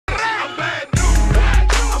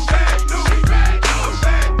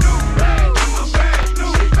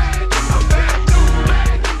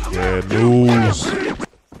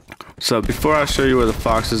So before I show you where the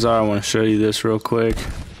foxes are, I want to show you this real quick.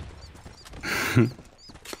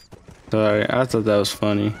 Sorry, I thought that was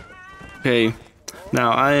funny. Okay,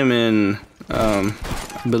 now I am in, I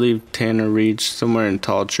believe Tanner Reach, somewhere in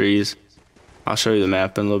tall trees. I'll show you the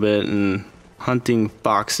map in a little bit, and hunting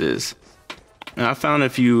foxes. And I found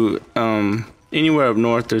if you, anywhere up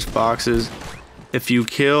north there's foxes. If you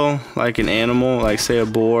kill like an animal, like say a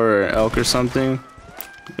boar or elk or something,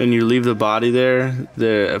 and you leave the body there,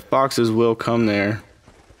 the foxes will come there.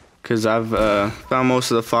 Cause I've found most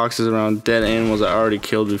of the foxes around dead animals I already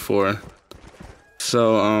killed before.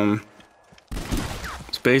 So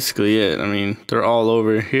that's basically it. I mean, they're all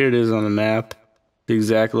over. Here it is on the map, the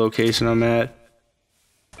exact location I'm at.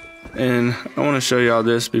 And I want to show y'all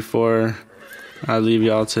this before I leave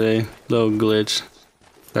y'all today. Little glitch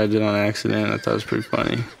that I did on accident. I thought it was pretty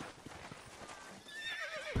funny.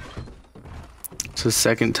 It's the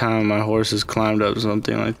second time my horse has climbed up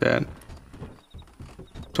something like that.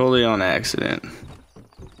 Totally on accident.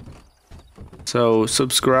 So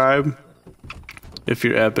subscribe if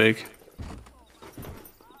you're epic.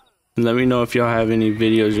 And let me know if y'all have any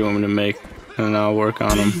videos you want me to make, and I'll work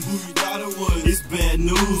on them. It's bad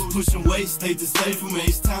news, pushing weight, stay to stay from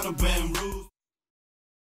H-Town to Baton Rouge.